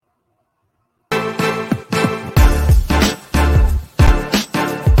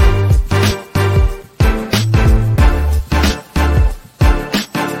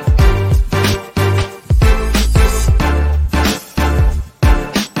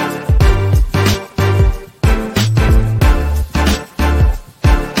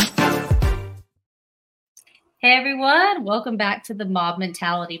everyone. Welcome back to the Mob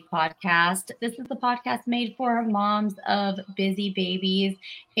Mentality Podcast. This is the podcast made for moms of busy babies.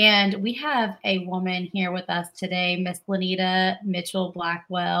 And we have a woman here with us today, Miss Lanita Mitchell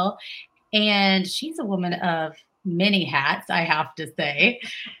Blackwell. And she's a woman of many hats, I have to say.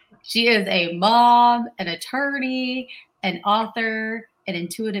 She is a mom, an attorney, an author, an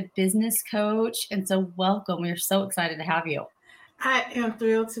intuitive business coach. And so welcome. We're so excited to have you. I am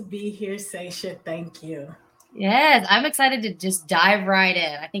thrilled to be here, Sasha. Thank you. Yes, I'm excited to just dive right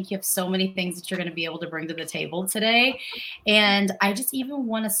in. I think you have so many things that you're going to be able to bring to the table today. And I just even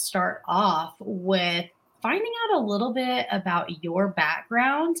want to start off with finding out a little bit about your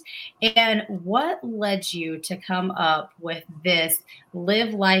background and what led you to come up with this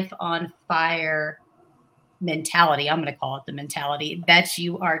live life on fire mentality. I'm going to call it the mentality that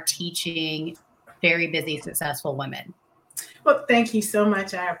you are teaching very busy, successful women. Well, thank you so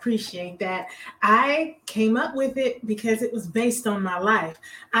much. I appreciate that. I came up with it because it was based on my life.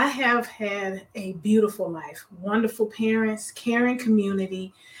 I have had a beautiful life, wonderful parents, caring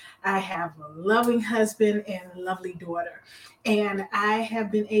community. I have a loving husband and a lovely daughter. And I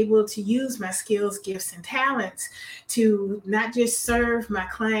have been able to use my skills, gifts, and talents to not just serve my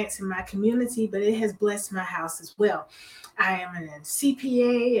clients and my community, but it has blessed my house as well. I am a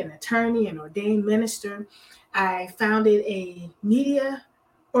CPA, an attorney, an ordained minister. I founded a media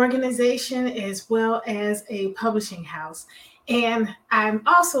organization as well as a publishing house. And I'm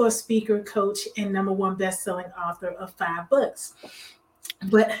also a speaker, coach, and #1 best-selling author of 5 books.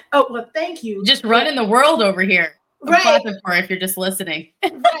 But, thank you. Just running the world over here. Right. For if you're just listening.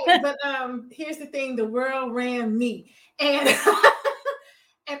 Right. But here's the thing, the world ran me. And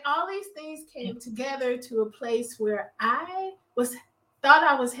and all these things came together to a place where I thought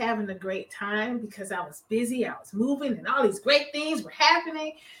I was having a great time because I was busy, I was moving, and all these great things were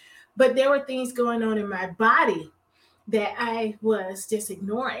happening. But there were things going on in my body that I was just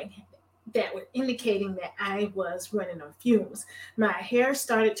ignoring that were indicating that I was running on fumes. My hair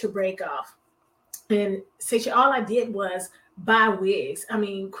started to break off. And all I did was buy wigs. I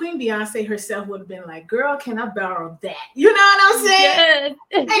mean, Queen Beyonce herself would have been like, girl, can I borrow that? You know what I'm saying?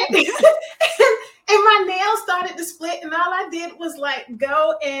 Yes. And my nails started to split, and all I did was like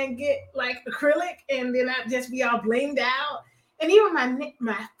go and get like acrylic, and then I'd just be all blinged out. And even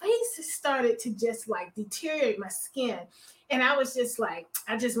my face started to just like deteriorate, my skin. And I was just like,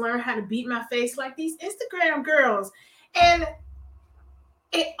 I just learned how to beat my face like these Instagram girls. And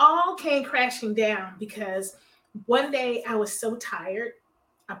it all came crashing down because one day I was so tired,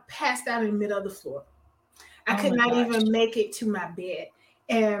 I passed out in the middle of the floor. I could not even make it to my bed.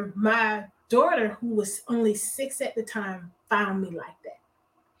 And my daughter, who was only 6 at the time, found me like that.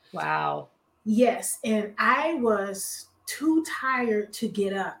 Wow. Yes. And I was too tired to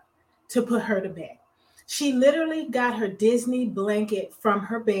get up to put her to bed. She literally got her Disney blanket from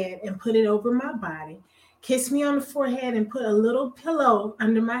her bed and put it over my body, kissed me on the forehead, and put a little pillow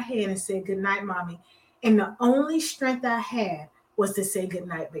under my head and said, good night, mommy. And the only strength I had was to say good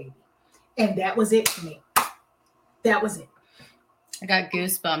night, baby. And that was it for me. That was it. I got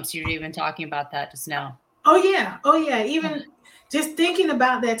goosebumps. You were even talking about that just now. Oh, yeah. Even just thinking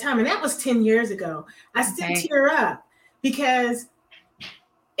about that time. And that was 10 years ago. I still tear up because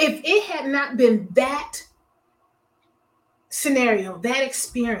if it had not been that scenario, that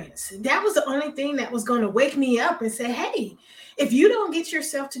experience, that was the only thing that was going to wake me up and say, hey, if you don't get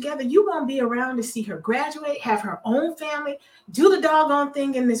yourself together, you won't be around to see her graduate, have her own family, do the doggone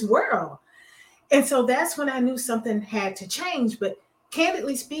thing in this world. And so that's when I knew something had to change. But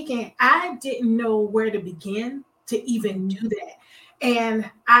candidly speaking, I didn't know where to begin to even do that. And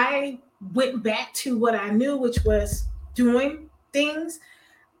I went back to what I knew, which was doing things.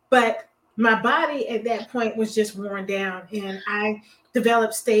 But my body at that point was just worn down. And I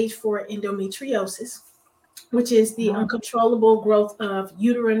developed stage 4 endometriosis, which is the uncontrollable growth of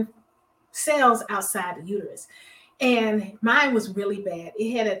uterine cells outside the uterus. And mine was really bad.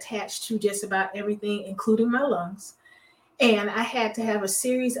 It had attached to just about everything, including my lungs. And I had to have a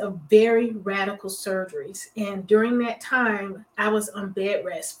series of very radical surgeries. And during that time, I was on bed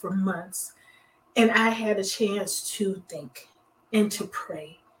rest for months. And I had a chance to think and to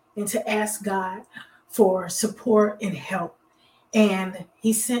pray and to ask God for support and help. And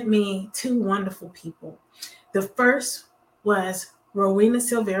he sent me 2 wonderful people. The first was Rowena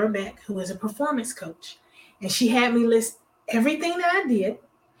Silvera Beck, who is a performance coach. And she had me list everything that I did,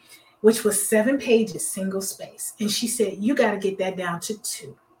 which was 7 pages, single space. And she said, you got to get that down to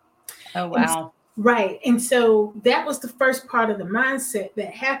 2. Oh, wow. Right. And so that was the first part of the mindset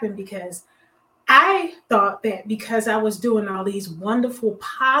that happened, because I thought that because I was doing all these wonderful,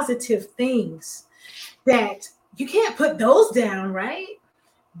 positive things, that you can't put those down, right?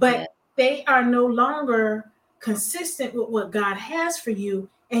 But they are no longer consistent with what God has for you,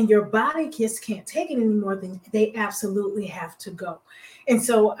 and your body just can't take it anymore, then they absolutely have to go. And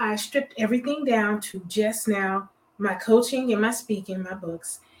so I stripped everything down to just now my coaching and my speaking, my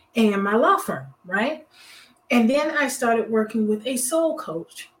books, and my law firm, right? And then I started working with a soul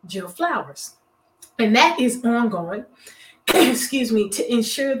coach, Jill Flowers. And that is ongoing, excuse me, to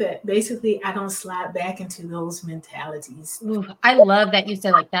ensure that basically I don't slide back into those mentalities. Ooh, I love that you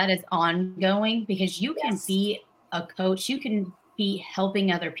said like that is ongoing, because you can Yes. be a coach, you can be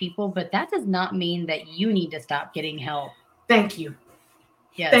helping other people, but that does not mean that you need to stop getting help. Thank you.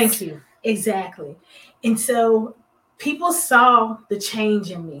 Yes. Thank you. Exactly. And so people saw the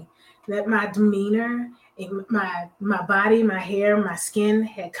change in me, that my demeanor, my body, my hair, my skin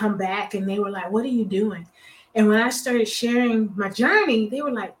had come back, and they were like, "What are you doing?" And when I started sharing my journey, they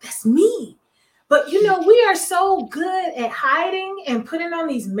were like, "That's me." But you know, we are so good at hiding and putting on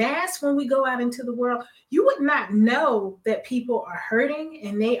these masks when we go out into the world. You would not know that people are hurting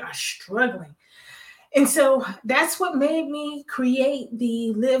and they are struggling. And so that's what made me create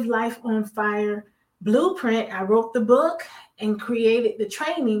the Live Life on Fire blueprint. I wrote the book and created the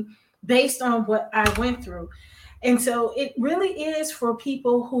training based on what I went through. And so it really is for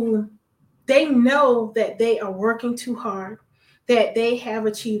people who they know that they are working too hard, that they have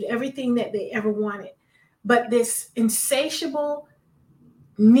achieved everything that they ever wanted, but this insatiable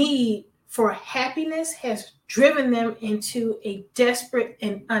need for happiness has driven them into a desperate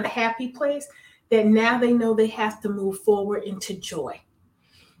and unhappy place, that now they know they have to move forward into joy.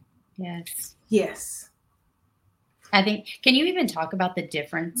 Yes. Yes. I think, can you even talk about the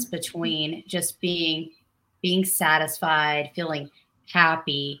difference between just being satisfied, feeling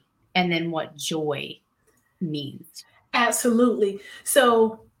happy, and then what joy means? Absolutely.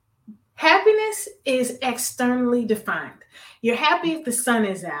 So happiness is externally defined. You're happy if the sun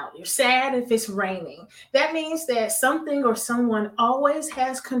is out. You're sad if it's raining. That means that something or someone always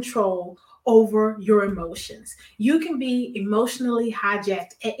has control over your emotions. You can be emotionally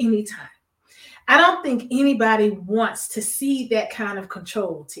hijacked at any time. I don't think anybody wants to see that kind of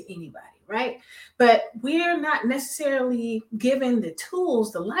control to anybody, right? But we're not necessarily given the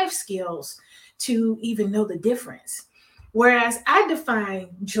tools, the life skills to even know the difference. Whereas I define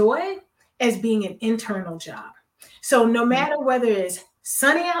joy as being an internal job. So no matter whether it's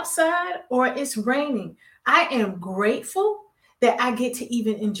sunny outside or it's raining, I am grateful that I get to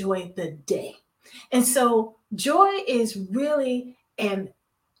even enjoy the day. And so joy is really an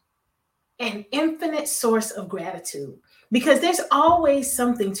infinite source of gratitude, because there's always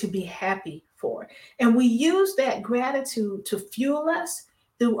something to be happy for. And we use that gratitude to fuel us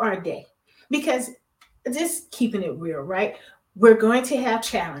through our day. Because just keeping it real, right? We're going to have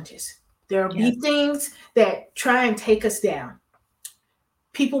challenges. There will be things that try and take us down.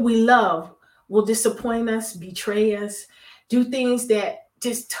 People we love will disappoint us, betray us, do things that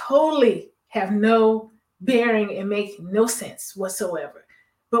just totally have no bearing and make no sense whatsoever.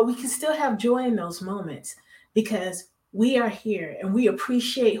 But we can still have joy in those moments, because we are here and we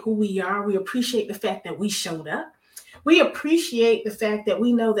appreciate who we are. We appreciate the fact that we showed up. We appreciate the fact that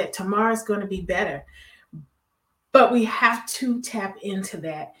we know that tomorrow is going to be better. But we have to tap into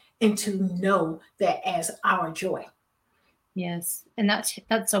that and to know that as our joy. Yes. And that's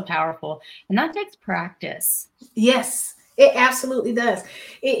so powerful. And that takes practice. Yes, it absolutely does.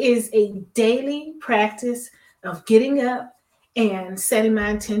 It is a daily practice of getting up and setting my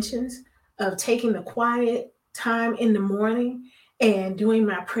intentions, of taking the quiet time in the morning and doing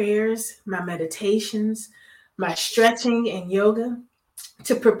my prayers, my meditations, my stretching and yoga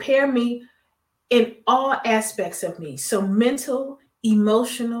to prepare me in all aspects of me. So mental,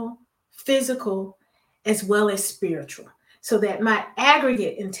 emotional, physical, as well as spiritual. So that my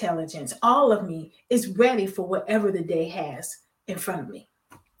aggregate intelligence, all of me, is ready for whatever the day has in front of me.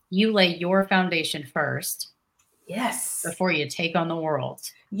 You lay your foundation first. Yes. Before you take on the world.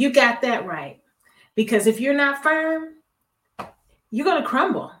 You got that right. Because if you're not firm, you're going to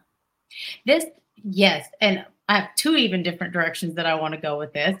crumble. Yes. And I have two even different directions that I want to go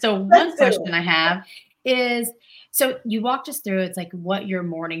with this. So one question I have is, so you walked us through, it's like what your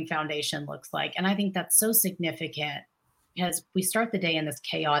morning foundation looks like. And I think that's so significant, because we start the day in this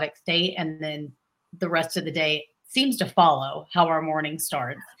chaotic state, and then the rest of the day seems to follow how our morning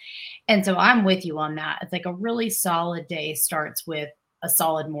starts. And so I'm with you on that. It's like a really solid day starts with a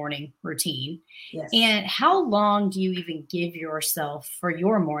solid morning routine. Yes. And how long do you even give yourself for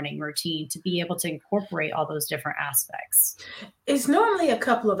your morning routine to be able to incorporate all those different aspects? It's normally a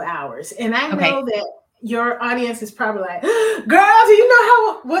couple of hours. And I know that your audience is probably like, girl, do you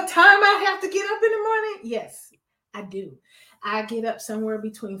know what time I have to get up in the morning? Yes. I do. I get up somewhere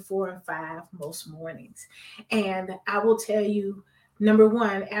between 4 and 5 most mornings. And I will tell you, number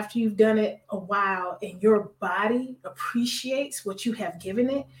one, after you've done it a while and your body appreciates what you have given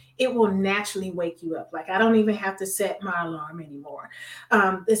it, it will naturally wake you up. Like I don't even have to set my alarm anymore.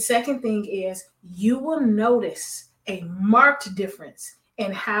 The second thing is you will notice a marked difference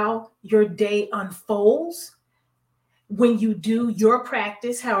in how your day unfolds when you do your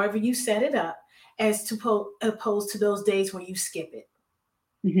practice, however you set it up, as to opposed to those days when you skip it.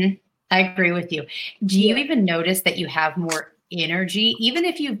 Mm-hmm. I agree with you. Do you Yeah. even notice that you have more energy, even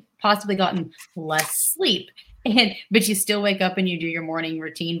if you've possibly gotten less sleep, but you still wake up and you do your morning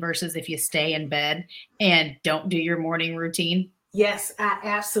routine versus if you stay in bed and don't do your morning routine? Yes, I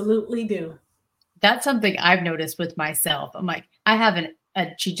absolutely do. That's something I've noticed with myself. I'm like, I have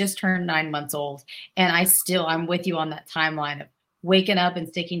she just turned 9 months old, and I'm with you on that timeline of waking up and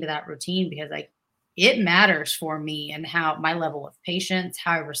sticking to that routine because like it matters for me and how my level of patience,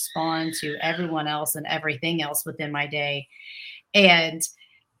 how I respond to everyone else and everything else within my day. And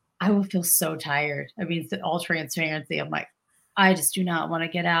I will feel so tired. I mean, all transparency. I'm like, I just do not want to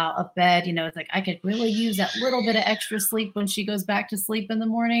get out of bed. It's like I could really use that little bit of extra sleep when she goes back to sleep in the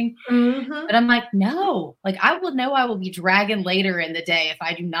morning. Mm-hmm. But I'm like, no, like I will know I will be dragging later in the day if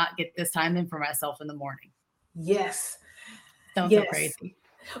I do not get this time in for myself in the morning. Yes. Sounds so Yes. crazy.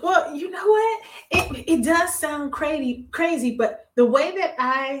 Well, you know what? It does sound crazy, but the way that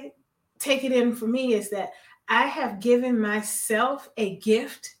I take it in for me is that I have given myself a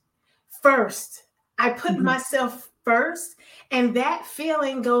gift first. I put Mhm. myself first, and that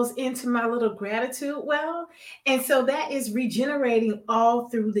feeling goes into my little gratitude well. And so that is regenerating all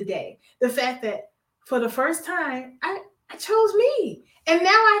through the day. The fact that for the first time, I chose me, and now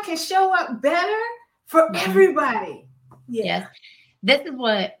I can show up better for Mhm. everybody. Yeah. Yes. This is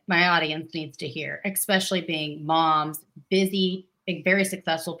what my audience needs to hear, especially being moms, busy, like, very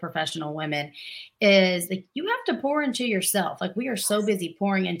successful professional women, is like you have to pour into yourself. Like we are so busy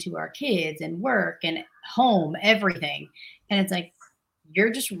pouring into our kids and work and home, everything. And it's like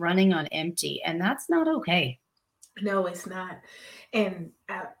you're just running on empty, and that's not okay. No, it's not. And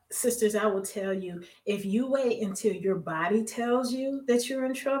sisters, I will tell you, if you wait until your body tells you that you're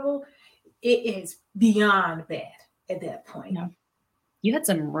in trouble, it is beyond bad at that point. No, you had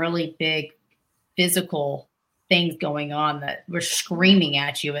some really big physical things going on that were screaming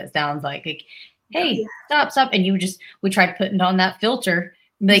at you. It sounds like, Oh, yeah. hey, stop. And we tried putting on that filter,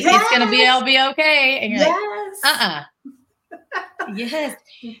 like it's gonna be, Yes. I'll be okay. And you're like, Yes. uh-uh. Yes.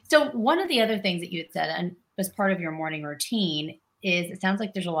 So one of the other things that you had said and as part of your morning routine is it sounds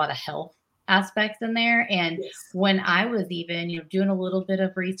like there's a lot of health aspects in there. And Yes. when I was even, doing a little bit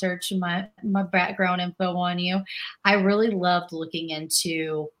of research and my background info on you, I really loved looking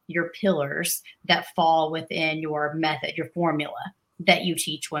into your pillars that fall within your method, your formula that you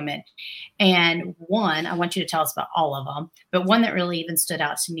teach women. And one, I want you to tell us about all of them, but one that really even stood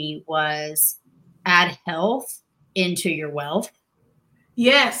out to me was add health into your wealth.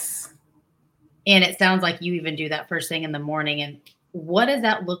 Yes. And it sounds like you even do that first thing in the morning. And what does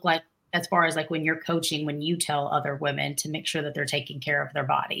that look like as far as like when you're coaching, when you tell other women to make sure that they're taking care of their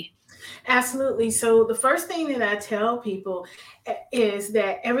body? Absolutely. So the first thing that I tell people is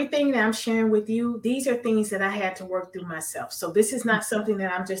that everything that I'm sharing with you, these are things that I had to work through myself. So this is not something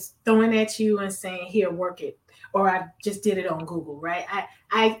that I'm just throwing at you and saying, here, work it. Or I just did it on Google, right?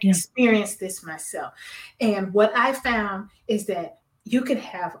 I Yeah. experienced this myself. And what I found is that you could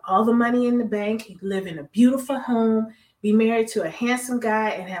have all the money in the bank, live in a beautiful home, be married to a handsome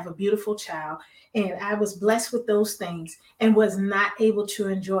guy, and have a beautiful child. And I was blessed with those things and was not able to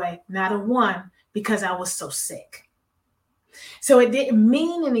enjoy not a one because I was so sick. So it didn't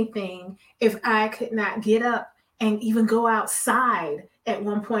mean anything if I could not get up and even go outside at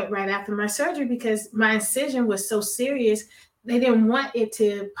one point right after my surgery because my incision was so serious, they didn't want it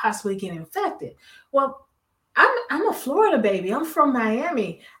to possibly get infected. Well, I'm a Florida baby. I'm from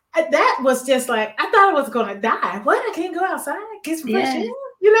Miami. That was just like, I thought I was going to die. What? I can't go outside, get some fresh air, Yeah.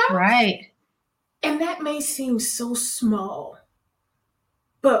 you know? Right. And that may seem so small,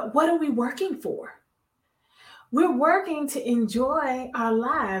 but what are we working for? We're working to enjoy our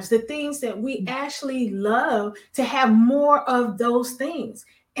lives, the things that we actually love, to have more of those things.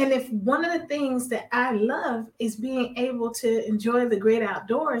 And if one of the things that I love is being able to enjoy the great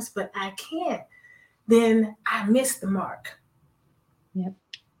outdoors, but I can't, then I miss the mark. Yep.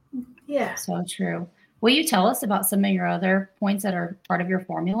 Yeah. So true. Will you tell us about some of your other points that are part of your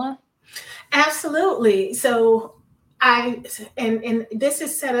formula? Absolutely. So and this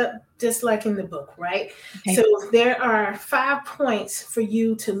is set up just like in the book, right? Okay. So there are 5 points for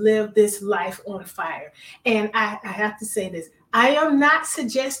you to live this life on fire. And I have to say this. I am not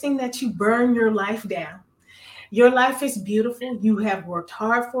suggesting that you burn your life down. Your life is beautiful. You have worked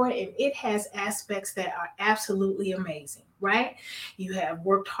hard for it, and it has aspects that are absolutely amazing, right? You have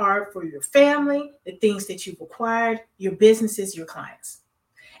worked hard for your family, the things that you've acquired, your businesses, your clients,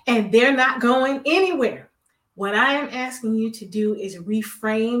 and they're not going anywhere. What I am asking you to do is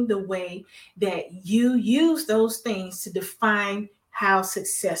reframe the way that you use those things to define how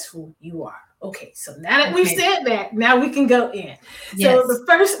successful you are. Okay, so now that we've said that, now we can go in. Yes. So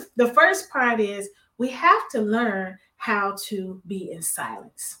the first part is we have to learn how to be in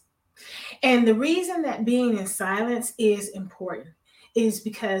silence. And the reason that being in silence is important is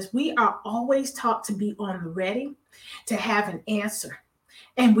because we are always taught to be on the ready, to have an answer.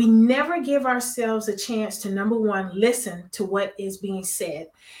 And we never give ourselves a chance to, number one, listen to what is being said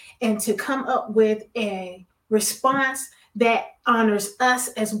and to come up with a response that honors us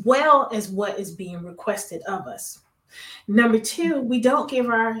as well as what is being requested of us. Number two, we don't give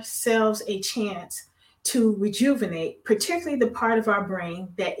ourselves a chance to rejuvenate, particularly the part of our brain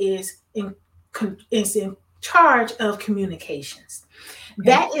that is in charge of communications. Okay.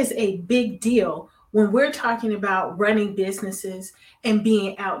 That is a big deal when we're talking about running businesses and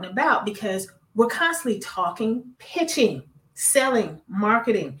being out and about, because we're constantly talking, pitching, selling,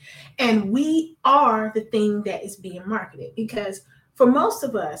 marketing, and we are the thing that is being marketed. Because for most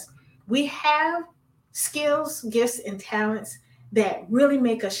of us, we have skills, gifts, and talents that really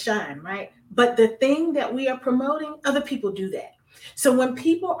make us shine, right? But the thing that we are promoting, other people do that. So when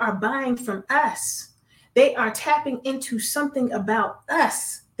people are buying from us, they are tapping into something about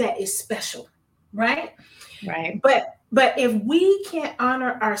us that is special, right? Right. But if we can't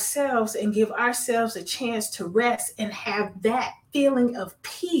honor ourselves and give ourselves a chance to rest and have that feeling of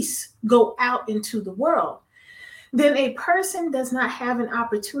peace go out into the world, then a person does not have an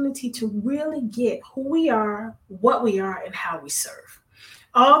opportunity to really get who we are, what we are, and how we serve.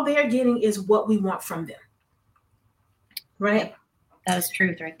 All they're getting is what we want from them. Right? That is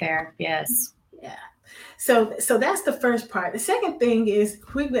truth right there. Yes. Yeah. So that's the first part. The second thing is,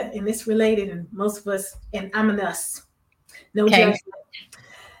 and it's related, and most of us, and I'm an us. No judgment.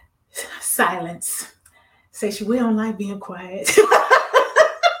 Silence. Sasha, we don't like being quiet.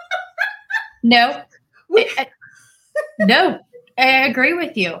 No. No, I agree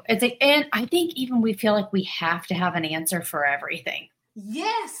with you. It's like, and I think even we feel like we have to have an answer for everything.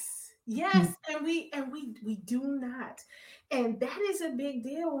 Yes. Mm-hmm. And we do not. And that is a big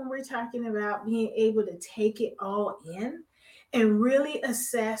deal when we're talking about being able to take it all in and really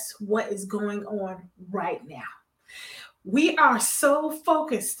assess what is going on right now. We are so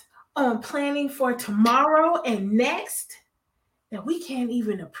focused on planning for tomorrow and next that we can't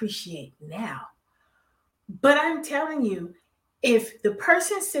even appreciate now. But I'm telling you, if the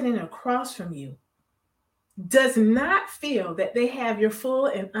person sitting across from you does not feel that they have your full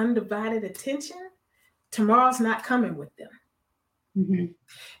and undivided attention, tomorrow's not coming with them. Mm-hmm.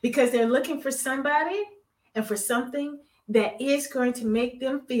 Because they're looking for somebody and for something that is going to make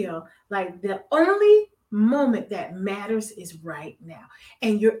them feel like the only moment that matters is right now.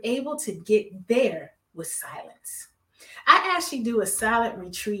 And you're able to get there with silence. I actually do a silent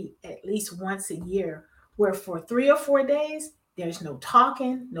retreat at least once a year, where for 3 or 4 days, there's no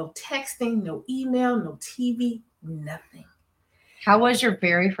talking, no texting, no email, no TV, nothing. How was your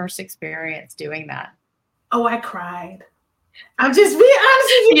very first experience doing that? Oh, I cried. I'm just being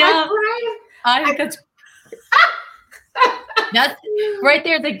honest with you. Yeah. I cried. That's right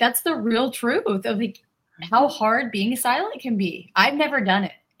there. Like, that's the real truth of like how hard being silent can be. I've never done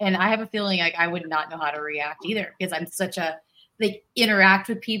it. And I have a feeling like I would not know how to react either, because I'm such a, like, interact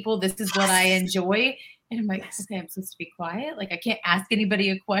with people. This is what I enjoy. And I'm like, okay, I'm supposed to be quiet. Like, I can't ask anybody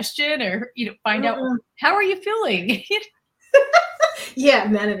a question or, find out, how are you feeling? Yeah,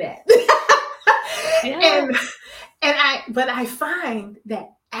 none of that. Yeah. But I find that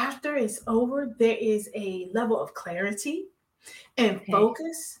after it's over, there is a level of clarity and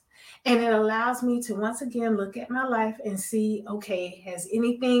focus. And it allows me to once again look at my life and see, okay, has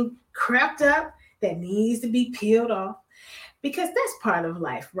anything crept up that needs to be peeled off? Because that's part of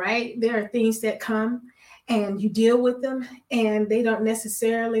life, right? There are things that come and you deal with them, and they don't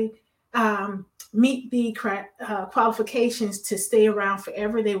necessarily meet the qualifications to stay around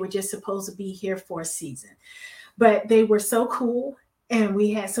forever. They were just supposed to be here for a season. But they were so cool, and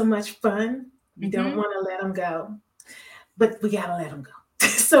we had so much fun. We don't want to let them go, but we got to let them go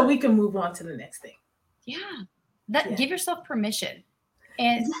so we can move on to the next thing. Yeah. Give yourself permission.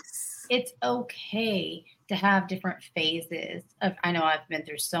 And it's okay to have different phases of, I know I've been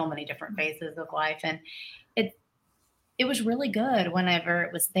through so many different phases of life, and it was really good whenever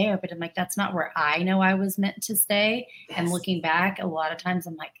it was there, but I'm like, that's not where I know I was meant to stay. Yes. And looking back, a lot of times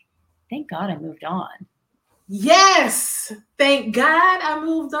I'm like, thank God I moved on. Yes, thank God I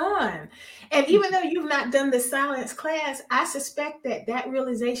moved on. And even though you've not done the silence class, I suspect that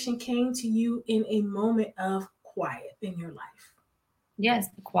realization came to you in a moment of quiet in your life. Yes,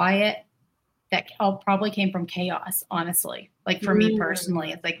 the quiet that probably came from chaos, honestly. Like for me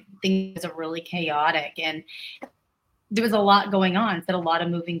personally, it's like things are really chaotic, and there was a lot going on. It's a lot of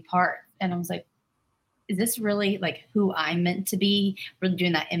moving parts. And I was like, is this really like who I'm meant to be? Really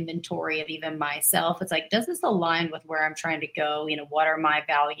doing that inventory of even myself. It's like, does this align with where I'm trying to go? You know, what are my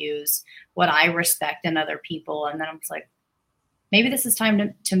values, what I respect in other people? And then I'm just like, maybe this is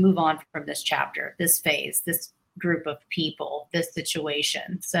time to move on from this chapter, this phase, this group of people, this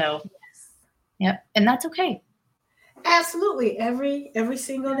situation. So, yep. And that's okay. Absolutely. Every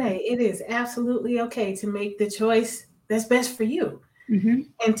single day, it is absolutely okay to make the choice that's best for you. Mm-hmm.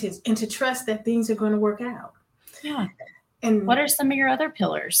 And to trust that things are going to work out. Yeah. And what are some of your other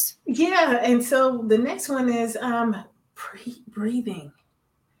pillars? Yeah. And so the next one is breathing.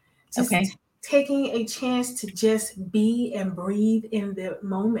 Just taking a chance to just be and breathe in the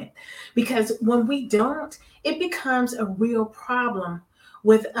moment. Because when we don't, it becomes a real problem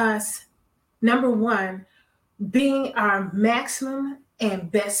with us, number one, being our maximum and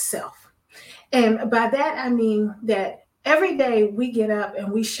best self. And by that, I mean that every day we get up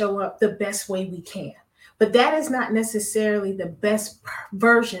and we show up the best way we can. But that is not necessarily the best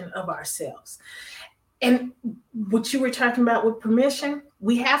version of ourselves. And what you were talking about with permission,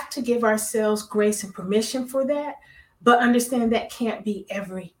 we have to give ourselves grace and permission for that, but understand that can't be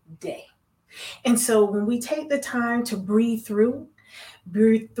every day. And so when we take the time to breathe through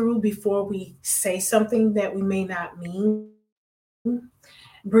before we say something that we may not mean,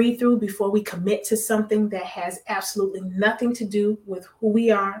 breathe through before we commit to something that has absolutely nothing to do with who we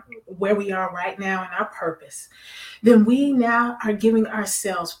are, where we are right now, and our purpose, then we now are giving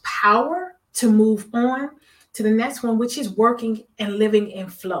ourselves power to move on to the next one, which is working and living in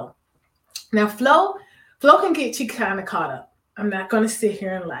flow. Now, flow can get you kind of caught up. I'm not going to sit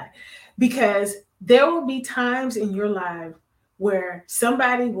here and lie, because there will be times in your life where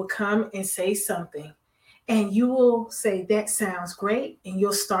somebody will come and say something, and you will say, that sounds great, and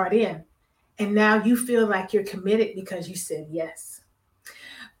you'll start in. And now you feel like you're committed because you said yes.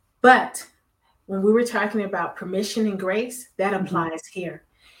 But when we were talking about permission and grace, that applies here.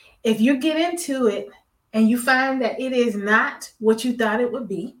 If you get into it and you find that it is not what you thought it would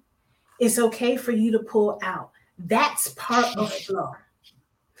be, it's okay for you to pull out. That's part of flow.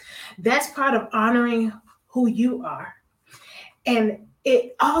 That's part of honoring who you are. And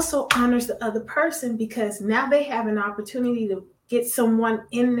it also honors the other person, because now they have an opportunity to get someone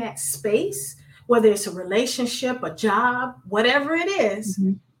in that space, whether it's a relationship, a job, whatever it is,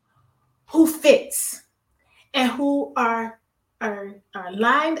 who fits and who are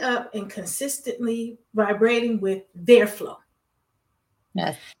lined up and consistently vibrating with their flow.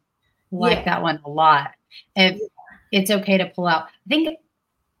 Yes. Like that one a lot. It's okay to pull out. I think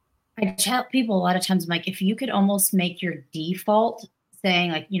I tell people a lot of times, I'm like, if you could almost make your default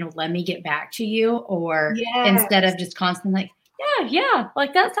saying like, let me get back to you, or instead of just constantly like, yeah,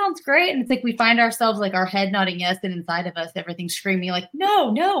 like that sounds great. And it's like, we find ourselves like our head nodding yes, and inside of us, everything's screaming like,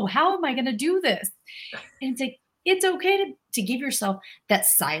 no, how am I going to do this? And it's like, it's okay to give yourself that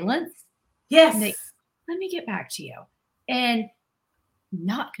silence. Yes. Like, let me get back to you, and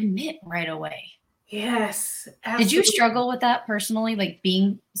not commit right away. Yes. Absolutely. Did you struggle with that personally? Like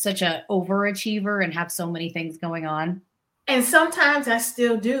being such an overachiever and have so many things going on? And sometimes I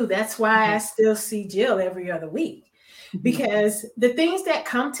still do. That's why I still see Jill every other week, because the things that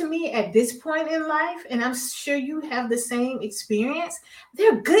come to me at this point in life, and I'm sure you have the same experience,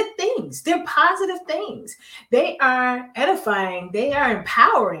 they're good things. They're positive things. They are edifying. They are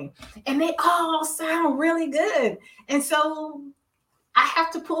empowering, and they all sound really good. And so I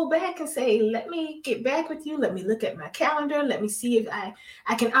have to pull back and say, let me get back with you. Let me look at my calendar. Let me see if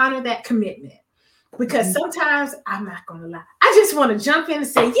I can honor that commitment. Because sometimes, I'm not going to lie, I just want to jump in and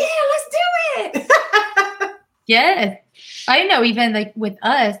say, yeah, let's do it. Yes. I know, even like with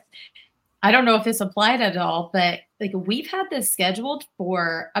us, I don't know if this applied at all, but like we've had this scheduled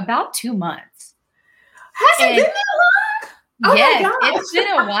for about 2 months. Has it been that long? Yes, it's been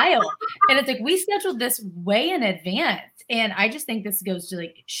a while. And it's like, we scheduled this way in advance. And I just think this goes to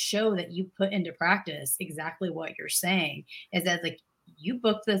like show that you put into practice exactly what you're saying, is that like you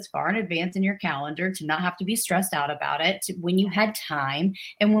booked this far in advance in your calendar to not have to be stressed out about it, to when you had time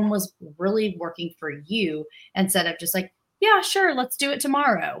and when was really working for you, instead of just like, yeah, sure, let's do it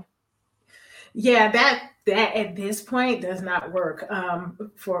tomorrow. Yeah, that at this point does not work.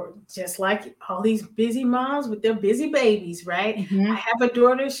 For just like all these busy moms with their busy babies, right? I Mhm. have a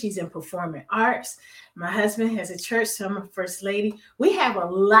daughter, she's in performing arts. My husband has a church, so I'm a first lady. We have a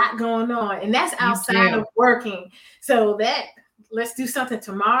lot going on, and that's You outside of do. working. So that let's do something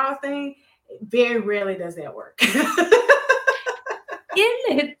tomorrow thing, very rarely does that work.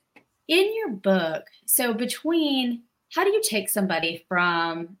 In in your book, so between how do you take somebody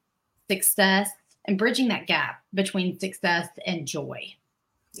from success and bridging that gap between success and joy?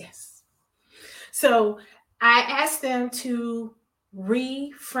 Yes. So I asked them to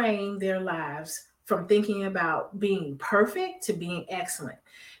reframe their lives from thinking about being perfect to being excellent.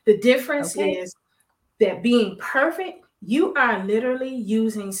 The difference Okay. is that being perfect, you are literally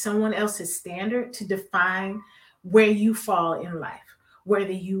using someone else's standard to define where you fall in life,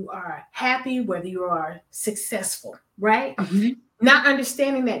 whether you are happy, whether you are successful, right? Mhm. Not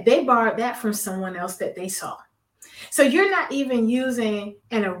understanding that they borrowed that from someone else that they saw. So you're not even using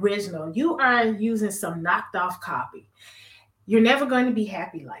an original. You are using some knocked off copy. You're never going to be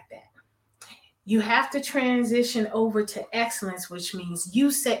happy like that. You have to transition over to excellence, which means you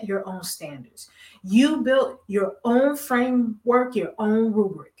set your own standards. You built your own framework, your own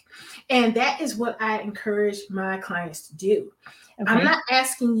rubric. And that is what I encourage my clients to do. I'm Okay. not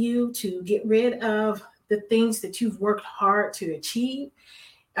asking you to get rid of the things that you've worked hard to achieve.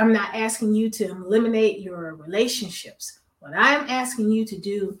 I'm not asking you to eliminate your relationships. What I'm asking you to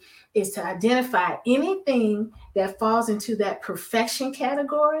do is to identify anything that falls into that perfection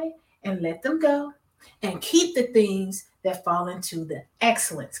category and let them go, and keep the things that fall into the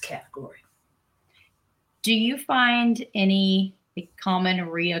excellence category. Do you find any like, common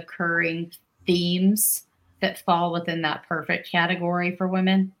reoccurring themes that fall within that perfect category for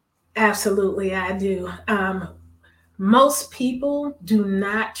women? Absolutely, I do. Most people do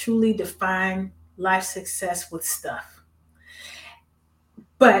not truly define life success with stuff.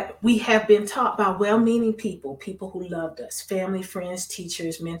 But we have been taught by well-meaning people, people who loved us, family, friends,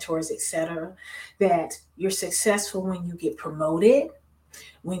 teachers, mentors, etc., that you're successful when you get promoted,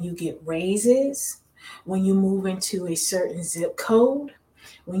 when you get raises, when you move into a certain zip code,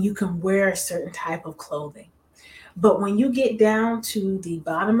 when you can wear a certain type of clothing. But when you get down to the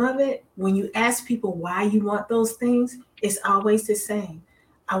bottom of it, when you ask people why you want those things, it's always the same.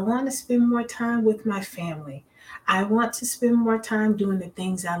 I want to spend more time with my family. I want to spend more time doing the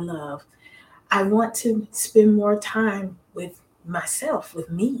things I love. I want to spend more time with myself, with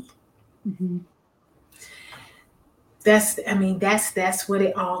me. Mhm. That's what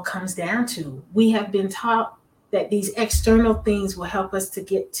it all comes down to. We have been taught that these external things will help us to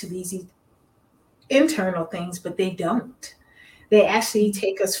get to these internal things, but they don't. They actually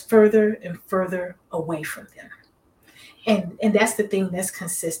take us further and further away from them. And that's the thing that's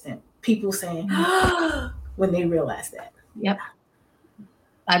consistent. People saying Mhm. when they realize that. Yeah. Yep.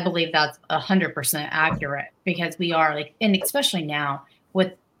 I believe that's 100% accurate because we are like, and especially now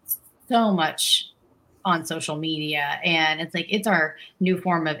with so much on social media, and it's like it's our new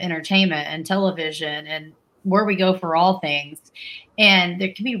form of entertainment and television and where we go for all things. And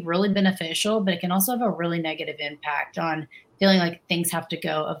it can be really beneficial, but it can also have a really negative impact on feeling like things have to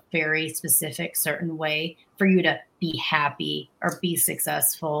go a very specific certain way for you to be happy or be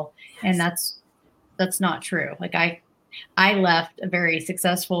successful. And Yes. that's not true. Like I left a very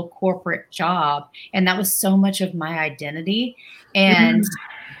successful corporate job, and that was so much of my identity. And Mm.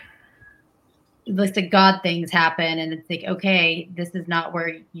 like the God things happen, and it's like, okay, this is not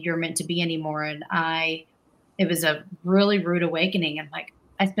where you're meant to be anymore. And it was a really rude awakening. And like,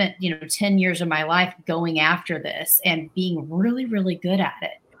 I spent, 10 years of my life going after this and being really, really good at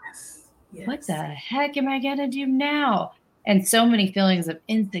it. Yes. What the Yes. heck am I going to do now? And so many feelings of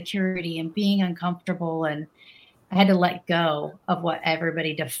insecurity and being uncomfortable. And I had to let go of what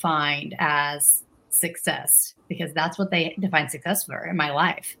everybody defined as success because that's what they define success for in my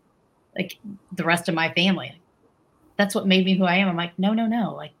life. Like the rest of my family. That's what made me who I am. I'm like, no, no,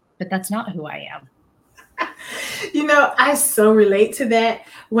 no. Like, but that's not who I am. I so relate to that.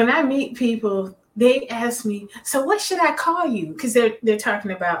 When I meet people, they ask me, "So what should I call you?" Because they're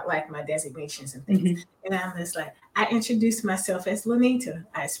talking about like my designations and things, Mhm. and I'm just like, I introduce myself as Lanita.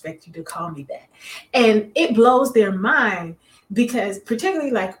 I expect you to call me that, and it blows their mind because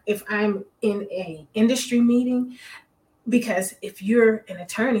particularly like if I'm in a industry meeting, because if you're an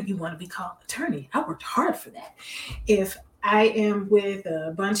attorney, you want to be called attorney. I worked hard for that. If I am with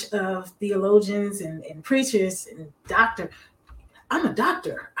a bunch of theologians and preachers and doctor, I'm a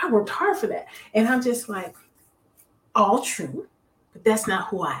doctor. I worked hard for that. And I'm just like, all true, but that's not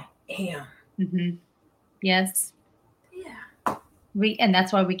who I am. Mm-hmm. Yes. Yeah. And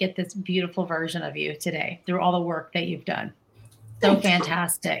that's why we get this beautiful version of you today through all the work that you've done. So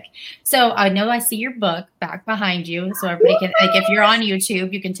fantastic. So I know I see your book back behind you. So everybody can, like, if you're on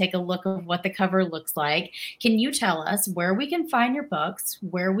YouTube, you can take a look of what the cover looks like. Can you tell us where we can find your books,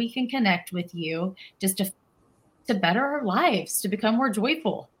 where we can connect with you, just to better our lives, to become more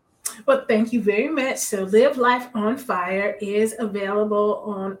joyful? Well, thank you very much. So Live Life on Fire is available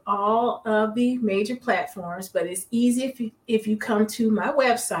on all of the major platforms, but it's easy if you come to my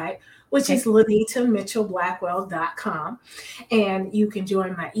website, which is LanitaMitchellBlackwell.com. And you can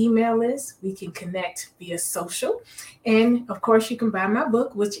join my email list. We can connect via social. And of course, you can buy my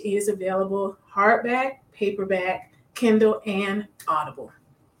book, which is available hardback, paperback, Kindle, and Audible.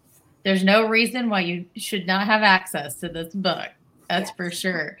 There's no reason why you should not have access to this book. That's for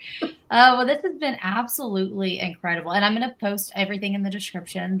sure. Well, this has been absolutely incredible. And I'm going to post everything in the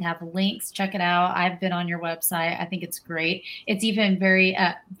description, have links, check it out. I've been on your website. I think it's great. It's even very,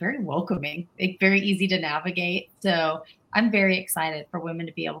 very welcoming, very easy to navigate. So I'm very excited for women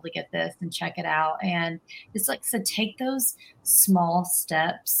to be able to get this and check it out. And just like I said, take those small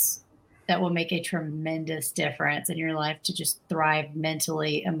steps that will make a tremendous difference in your life to just thrive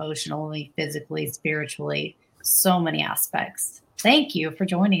mentally, emotionally, physically, spiritually, so many aspects. Thank you for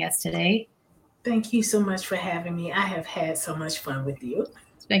joining us today. Thank you so much for having me. I have had so much fun with you.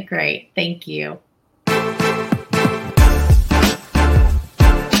 It's been great. Thank you.